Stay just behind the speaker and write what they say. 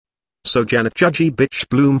So Janet Judgy Bitch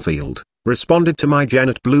Bloomfield responded to my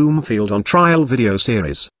Janet Bloomfield on Trial video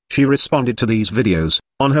series. She responded to these videos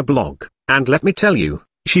on her blog, and let me tell you,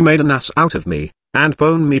 she made an ass out of me, and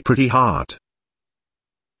boned me pretty hard.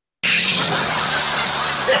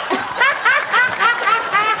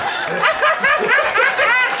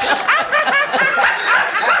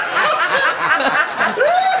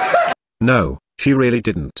 No, she really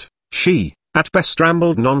didn't. She, at best,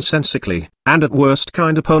 rambled nonsensically, and at worst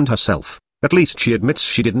kinda pwned herself. At least she admits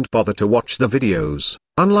she didn't bother to watch the videos,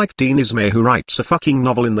 unlike Dean Ismay, who writes a fucking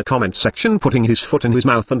novel in the comment section putting his foot in his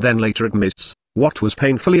mouth and then later admits, what was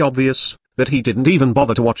painfully obvious, that he didn't even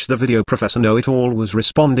bother to watch the video Professor Know-It-All was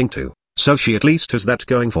responding to. So she at least has that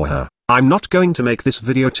going for her. I'm not going to make this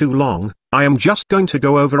video too long, I am just going to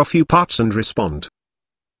go over a few parts and respond.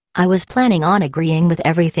 I was planning on agreeing with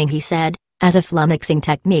everything he said, as a flummoxing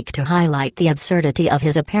technique to highlight the absurdity of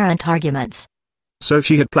his apparent arguments. So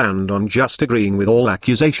she had planned on just agreeing with all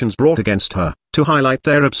accusations brought against her, to highlight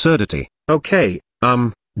their absurdity. Okay,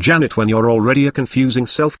 Janet, when you're already a confusing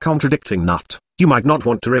self-contradicting nut, you might not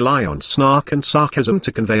want to rely on snark and sarcasm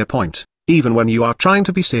to convey a point. Even when you are trying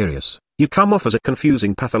to be serious, you come off as a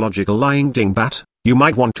confusing pathological lying dingbat. You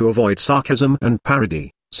might want to avoid sarcasm and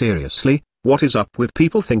parody. Seriously, what is up with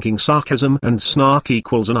people thinking sarcasm and snark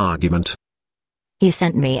equals an argument? He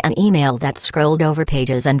sent me an email that scrolled over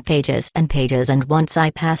pages and pages and pages, and once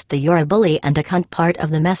I passed the "you're a bully and a cunt" part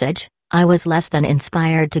of the message, I was less than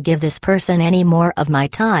inspired to give this person any more of my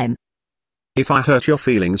time. If I hurt your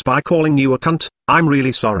feelings by calling you a cunt, I'm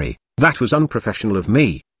really sorry. That was unprofessional of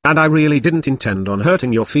me, and I really didn't intend on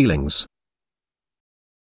hurting your feelings.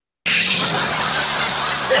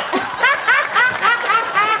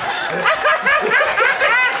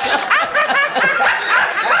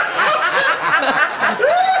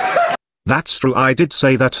 That's true, I did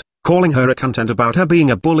say that, calling her a cunt and about her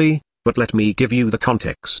being a bully, but let me give you the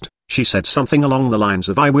context. She said something along the lines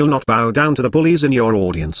of, I will not bow down to the bullies in your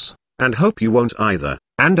audience, and hope you won't either.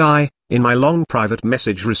 And I, in my long private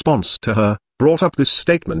message response to her, brought up this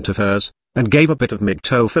statement of hers, and gave a bit of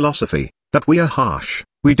MGTOW philosophy, that we are harsh,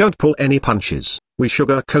 we don't pull any punches, we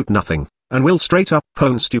sugarcoat nothing, and will straight up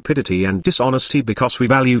pwn stupidity and dishonesty because we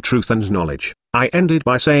value truth and knowledge. I ended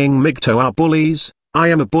by saying MGTOW are bullies, I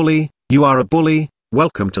am a bully, you are a bully,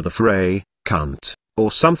 welcome to the fray, cunt,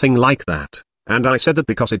 or something like that. And I said that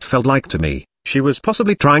because it felt like to me, she was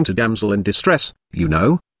possibly trying to damsel in distress, you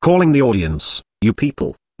know, calling the audience, you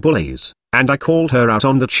people, bullies, and I called her out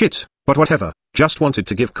on that shit, but whatever, just wanted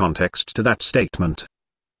to give context to that statement.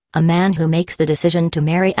 A man who makes the decision to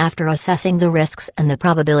marry after assessing the risks and the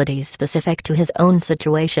probabilities specific to his own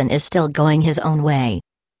situation is still going his own way.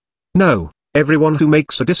 No, everyone who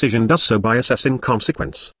makes a decision does so by assessing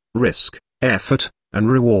consequence, risk, effort,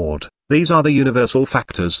 and reward. These are the universal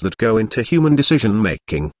factors that go into human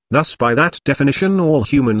decision-making. Thus, by that definition, all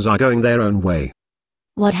humans are going their own way.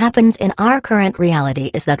 What happens in our current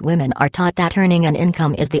reality is that women are taught that earning an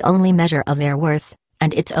income is the only measure of their worth,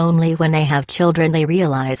 and it's only when they have children they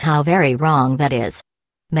realize how very wrong that is.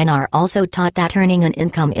 Men are also taught that earning an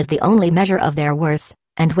income is the only measure of their worth,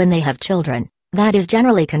 and when they have children, that is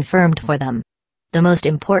generally confirmed for them. The most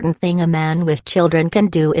important thing a man with children can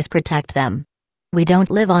do is protect them. We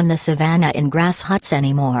don't live on the savannah in grass huts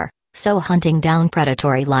anymore, so hunting down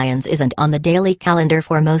predatory lions isn't on the daily calendar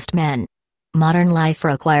for most men. Modern life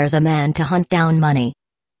requires a man to hunt down money.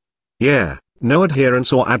 Yeah, no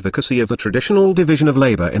adherence or advocacy of the traditional division of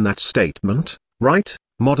labor in that statement, right?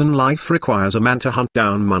 Modern life requires a man to hunt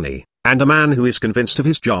down money, and a man who is convinced of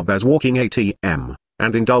his job as walking ATM,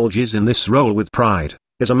 and indulges in this role with pride,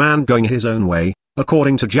 is a man going his own way,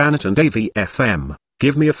 according to Janet and AVFM.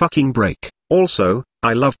 Give me a fucking break. Also,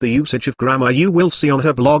 I loved the usage of grammar you will see on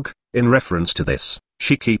her blog, in reference to this.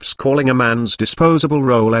 She keeps calling a man's disposable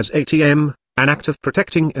role as ATM, an act of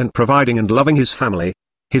protecting and providing and loving his family,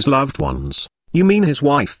 his loved ones. You mean his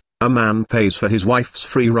wife? A man pays for his wife's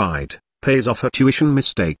free ride, pays off her tuition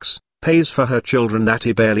mistakes, pays for her children that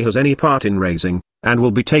he barely has any part in raising, and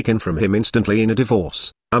will be taken from him instantly in a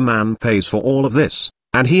divorce. A man pays for all of this,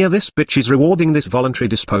 and here this bitch is rewarding this voluntary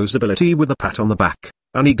disposability with a pat on the back,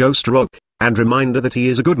 an ego stroke, and reminder that he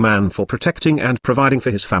is a good man for protecting and providing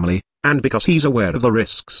for his family, and because he's aware of the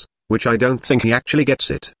risks, which I don't think he actually gets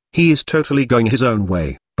it. He is totally going his own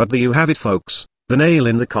way. But there you have it, folks, the nail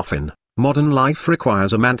in the coffin. Modern life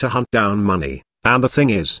requires a man to hunt down money, and the thing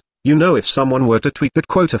is, you know, if someone were to tweet that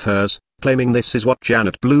quote of hers, claiming this is what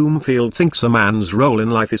Janet Bloomfield thinks a man's role in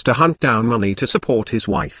life is to hunt down money to support his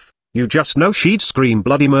wife, you just know she'd scream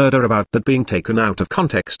bloody murder about that being taken out of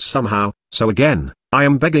context somehow. So again, I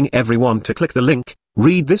am begging everyone to click the link,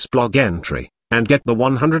 read this blog entry, and get the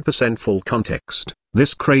 100% full context.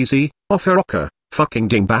 This crazy, off-her-rocker, fucking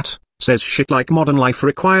dingbat, says shit like modern life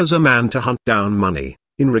requires a man to hunt down money,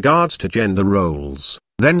 in regards to gender roles,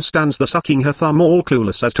 then stands the sucking her thumb all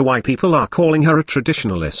clueless as to why people are calling her a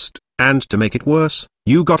traditionalist, and to make it worse,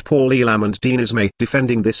 you got Paul Elam and Dean Ismay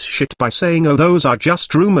defending this shit by saying oh those are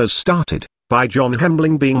just rumors started by John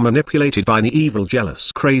Hembling being manipulated by the evil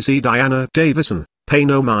jealous crazy Diana Davison. Pay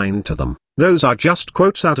no mind to them, those are just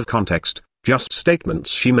quotes out of context, just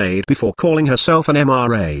statements she made before calling herself an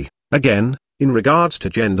MRA. Again, in regards to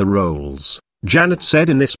gender roles, Janet said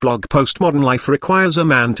in this blog post modern life requires a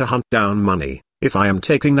man to hunt down money. If I am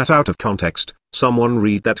taking that out of context, someone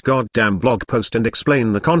read that goddamn blog post and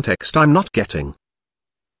explain the context I'm not getting.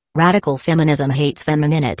 Radical feminism hates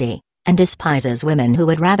femininity, and despises women who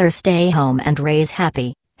would rather stay home and raise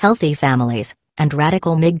happy, healthy families, and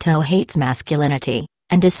radical MGTOW hates masculinity,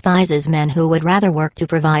 and despises men who would rather work to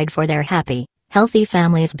provide for their happy, healthy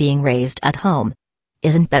families being raised at home.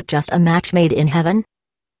 Isn't that just a match made in heaven?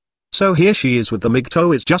 So here she is with the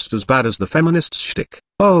MGTOW is just as bad as the feminists shtick.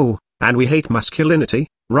 Oh, and we hate masculinity,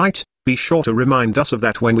 right? Be sure to remind us of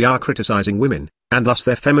that when we are criticizing women, and thus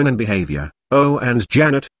their feminine behavior. Oh, and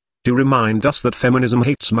Janet, do remind us that feminism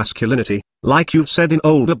hates masculinity, like you've said in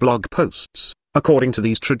older blog posts. According to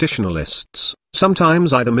these traditionalists,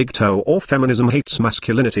 sometimes either MGTOW or feminism hates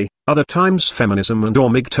masculinity, other times feminism and or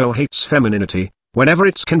MGTOW hates femininity, whenever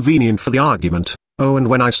it's convenient for the argument. Oh, and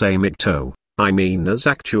when I say MGTOW, I mean as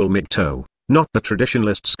actual MGTOW, not the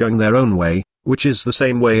traditionalists going their own way, which is the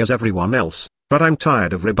same way as everyone else, but I'm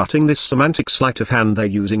tired of rebutting this semantic sleight of hand they're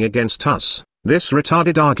using against us, this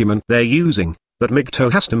retarded argument they're using, that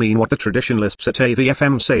MGTOW has to mean what the traditionalists at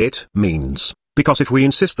AVFM say it means. Because if we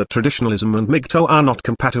insist that traditionalism and MGTOW are not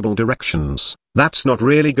compatible directions, that's not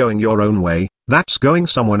really going your own way, that's going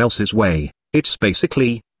someone else's way. It's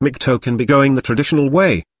basically, MGTOW can be going the traditional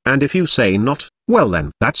way, and if you say not, well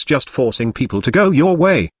then that's just forcing people to go your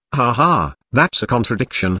way. Haha, that's a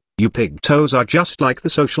contradiction. You pigtoes are just like the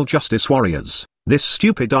social justice warriors. This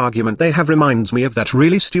stupid argument they have reminds me of that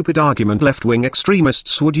really stupid argument left-wing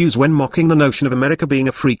extremists would use when mocking the notion of America being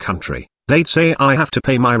a free country. They'd say I have to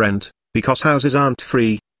pay my rent, because houses aren't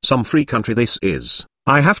free, some free country this is.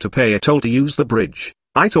 I have to pay a toll to use the bridge.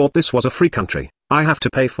 I thought this was a free country. I have to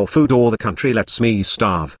pay for food or the country lets me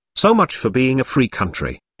starve. So much for being a free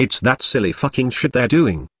country. It's that silly fucking shit they're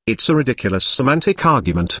doing. It's a ridiculous semantic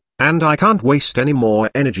argument, and I can't waste any more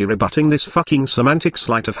energy rebutting this fucking semantic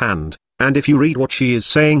sleight of hand. And if you read what she is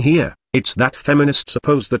saying here, it's that feminists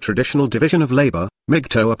oppose the traditional division of labor,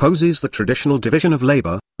 MGTOW opposes the traditional division of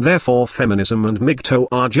labor, therefore feminism and MGTOW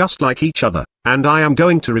are just like each other, and I am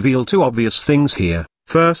going to reveal two obvious things here.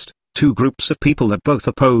 First, two groups of people that both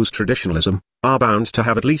oppose traditionalism, are bound to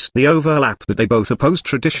have at least the overlap that they both oppose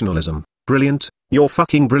traditionalism. Brilliant, you're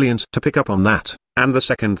fucking brilliant to pick up on that. And the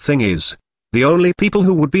second thing is, the only people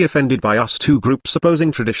who would be offended by us two groups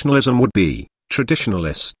opposing traditionalism would be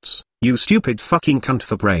traditionalists. You stupid fucking cunt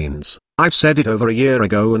for brains. I've said it over a year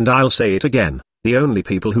ago and I'll say it again. The only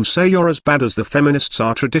people who say you're as bad as the feminists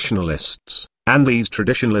are traditionalists. And these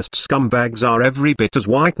traditionalist scumbags are every bit as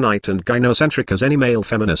white knight and gynocentric as any male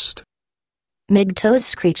feminist. MGTOW's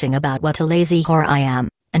screeching about what a lazy whore I am,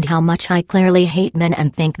 and how much I clearly hate men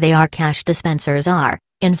and think they are cash dispensers are,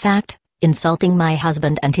 in fact, insulting my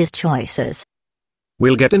husband and his choices.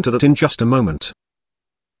 We'll get into that in just a moment.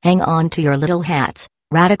 Hang on to your little hats,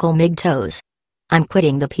 radical MGTOWs. I'm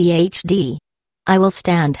quitting the PhD. I will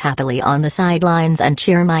stand happily on the sidelines and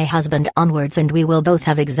cheer my husband onwards and we will both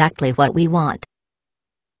have exactly what we want.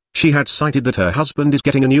 She had cited that her husband is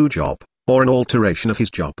getting a new job, or an alteration of his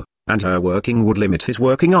job, and her working would limit his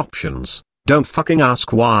working options. Don't fucking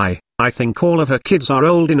ask why. I think all of her kids are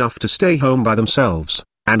old enough to stay home by themselves,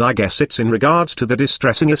 and I guess it's in regards to the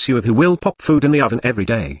distressing issue of who will pop food in the oven every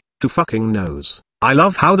day. Who fucking knows? I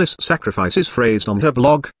love how this sacrifice is phrased on her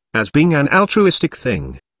blog, as being an altruistic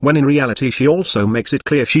thing, when in reality she also makes it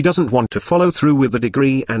clear she doesn't want to follow through with the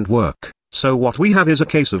degree and work. So what we have is a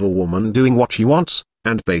case of a woman doing what she wants,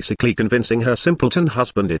 and basically convincing her simpleton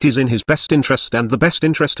husband it is in his best interest and the best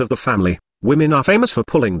interest of the family. Women are famous for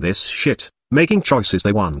pulling this shit, making choices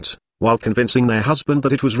they want, while convincing their husband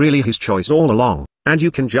that it was really his choice all along, and you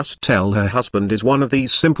can just tell her husband is one of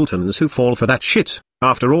these simpletons who fall for that shit.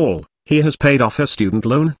 After all, he has paid off her student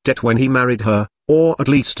loan debt when he married her, or at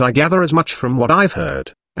least I gather as much from what I've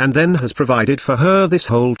heard, and then has provided for her this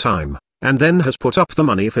whole time, and then has put up the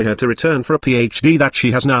money for her to return for a PhD that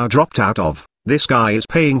she has now dropped out of. This guy is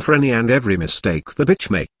paying for any and every mistake the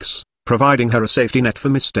bitch makes, providing her a safety net for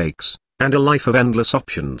mistakes, and a life of endless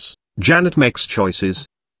options. Janet makes choices.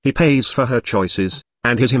 He pays for her choices.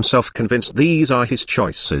 and is himself convinced these are his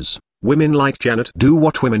choices. Women like Janet do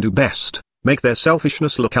what women do best, make their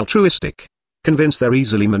selfishness look altruistic. Convince their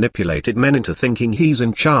easily manipulated men into thinking he's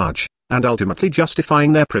in charge, and ultimately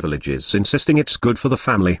justifying their privileges, insisting it's good for the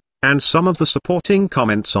family. And some of the supporting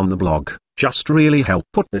comments on the blog just really help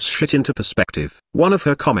put this shit into perspective. One of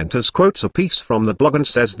her commenters quotes a piece from the blog and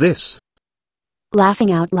says this.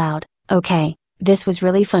 Laughing out loud, okay, this was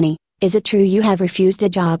really funny. Is it true you have refused a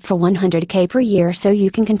job for 100k per year so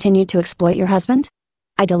you can continue to exploit your husband?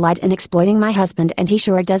 I delight in exploiting my husband and he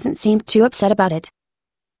sure doesn't seem too upset about it.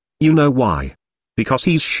 You know why? Because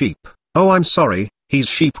he's sheep. Oh, I'm sorry, he's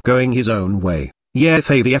sheep going his own way. Yeah, if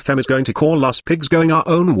AVFM is going to call us pigs going our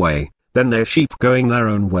own way, then they're sheep going their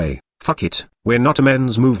own way. Fuck it, we're not a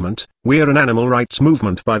men's movement, we're an animal rights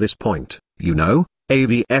movement by this point, you know?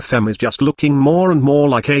 AVFM is just looking more and more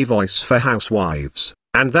like a voice for housewives,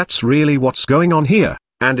 and that's really what's going on here,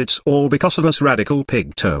 and it's all because of us radical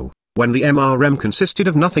pigtoe. When the MRM consisted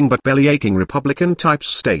of nothing but belly-aching Republican types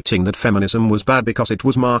stating that feminism was bad because it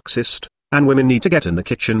was Marxist, and women need to get in the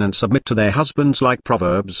kitchen and submit to their husbands like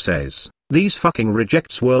Proverbs says, these fucking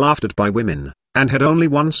rejects were laughed at by women, and had only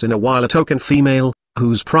once in a while a token female,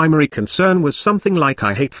 whose primary concern was something like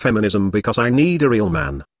I hate feminism because I need a real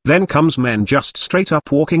man. Then comes men just straight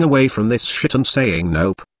up walking away from this shit and saying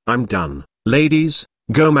nope, I'm done. Ladies,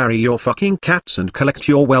 go marry your fucking cats and collect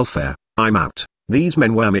your welfare, I'm out. These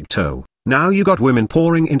men were migto. Now you got women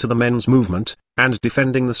pouring into the men's movement, and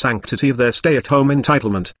defending the sanctity of their stay-at-home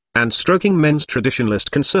entitlement, and stroking men's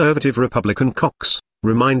traditionalist conservative Republican cocks,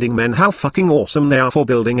 reminding men how fucking awesome they are for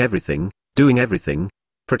building everything, doing everything,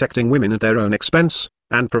 protecting women at their own expense,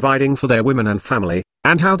 and providing for their women and family,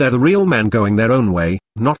 and how they're the real men going their own way,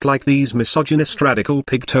 not like these misogynist radical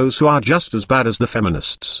pigtoes who are just as bad as the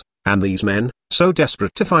feminists. And these men, so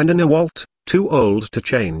desperate to find a Nawalt, too old to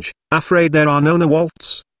change, afraid there are no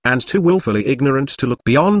Nawalts, and too willfully ignorant to look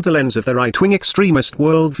beyond the lens of their right-wing extremist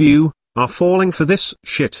worldview, are falling for this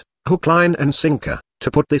shit, hook, line and sinker. To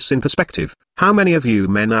put this in perspective, how many of you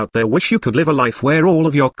men out there wish you could live a life where all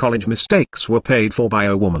of your college mistakes were paid for by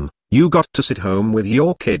a woman? You got to sit home with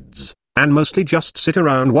your kids, and mostly just sit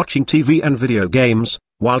around watching TV and video games,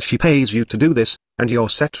 while she pays you to do this, and you're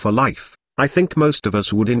set for life. I think most of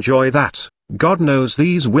us would enjoy that. God knows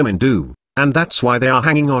these women do, and that's why they are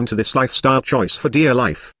hanging on to this lifestyle choice for dear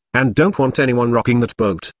life, and don't want anyone rocking that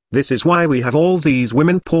boat. This is why we have all these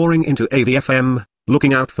women pouring into AVFM,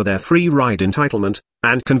 looking out for their free ride entitlement,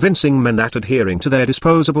 and convincing men that adhering to their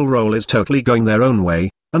disposable role is totally going their own way,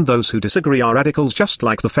 and those who disagree are radicals just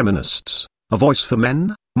like the feminists. A voice for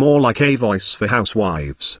men, more like a voice for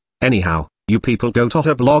housewives. Anyhow, you people go to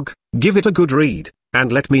her blog, give it a good read,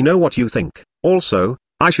 and let me know what you think. Also,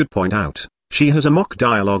 I should point out, she has a mock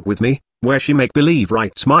dialogue with me, where she make-believe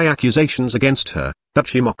writes my accusations against her, that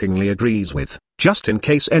she mockingly agrees with. Just in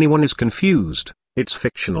case anyone is confused, it's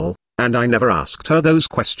fictional, and I never asked her those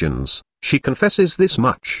questions. She confesses this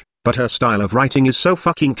much, but her style of writing is so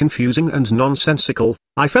fucking confusing and nonsensical,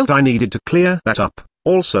 I felt I needed to clear that up.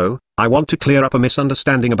 Also, I want to clear up a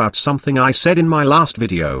misunderstanding about something I said in my last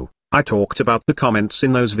video. I talked about the comments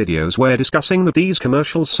in those videos where discussing that these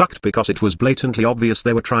commercials sucked because it was blatantly obvious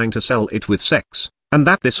they were trying to sell it with sex, and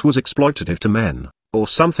that this was exploitative to men, or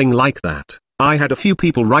something like that. I had a few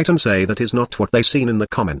people write and say that is not what they seen in the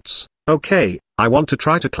comments. Okay, I want to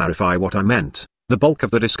try to clarify what I meant. The bulk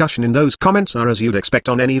of the discussion in those comments are as you'd expect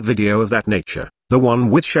on any video of that nature. The one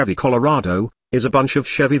with Chevy Colorado is a bunch of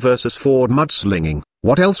Chevy versus Ford mudslinging.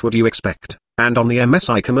 What else would you expect? And on the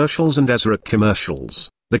MSI commercials and Ezra commercials,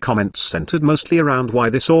 the comments centered mostly around why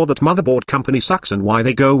this or that motherboard company sucks and why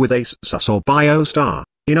they go with Asus or BioStar.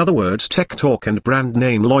 In other words, tech talk and brand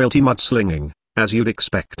name loyalty mudslinging, as you'd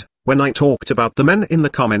expect. When I talked about the men in the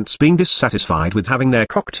comments being dissatisfied with having their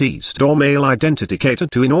cock teased or male identity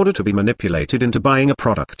catered to in order to be manipulated into buying a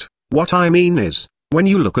product, what I mean is, when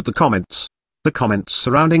you look at the comments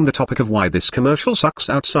surrounding the topic of why this commercial sucks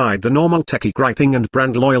outside the normal techie griping and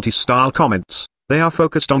brand loyalty style comments, they are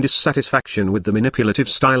focused on dissatisfaction with the manipulative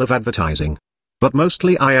style of advertising. But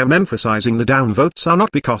mostly I am emphasizing the downvotes are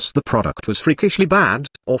not because the product was freakishly bad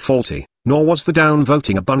or faulty, nor was the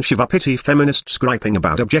downvoting a bunch of uppity feminists griping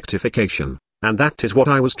about objectification, and that is what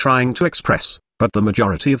I was trying to express, but the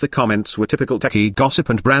majority of the comments were typical techie gossip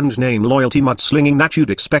and brand name loyalty mudslinging that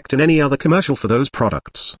you'd expect in any other commercial for those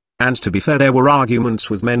products. And to be fair, there were arguments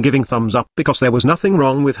with men giving thumbs up because there was nothing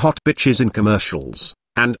wrong with hot bitches in commercials,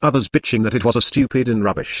 and others bitching that it was a stupid and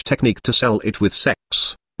rubbish technique to sell it with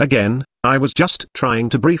sex. Again, I was just trying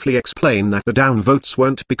to briefly explain that the downvotes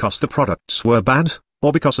weren't because the products were bad,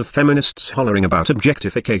 or because of feminists hollering about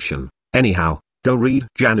objectification. Anyhow, Go read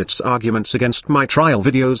Janet's arguments against my trial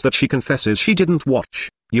videos that she confesses she didn't watch.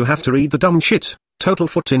 You have to read the dumb shit, total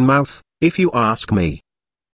foot in mouth, if you ask me.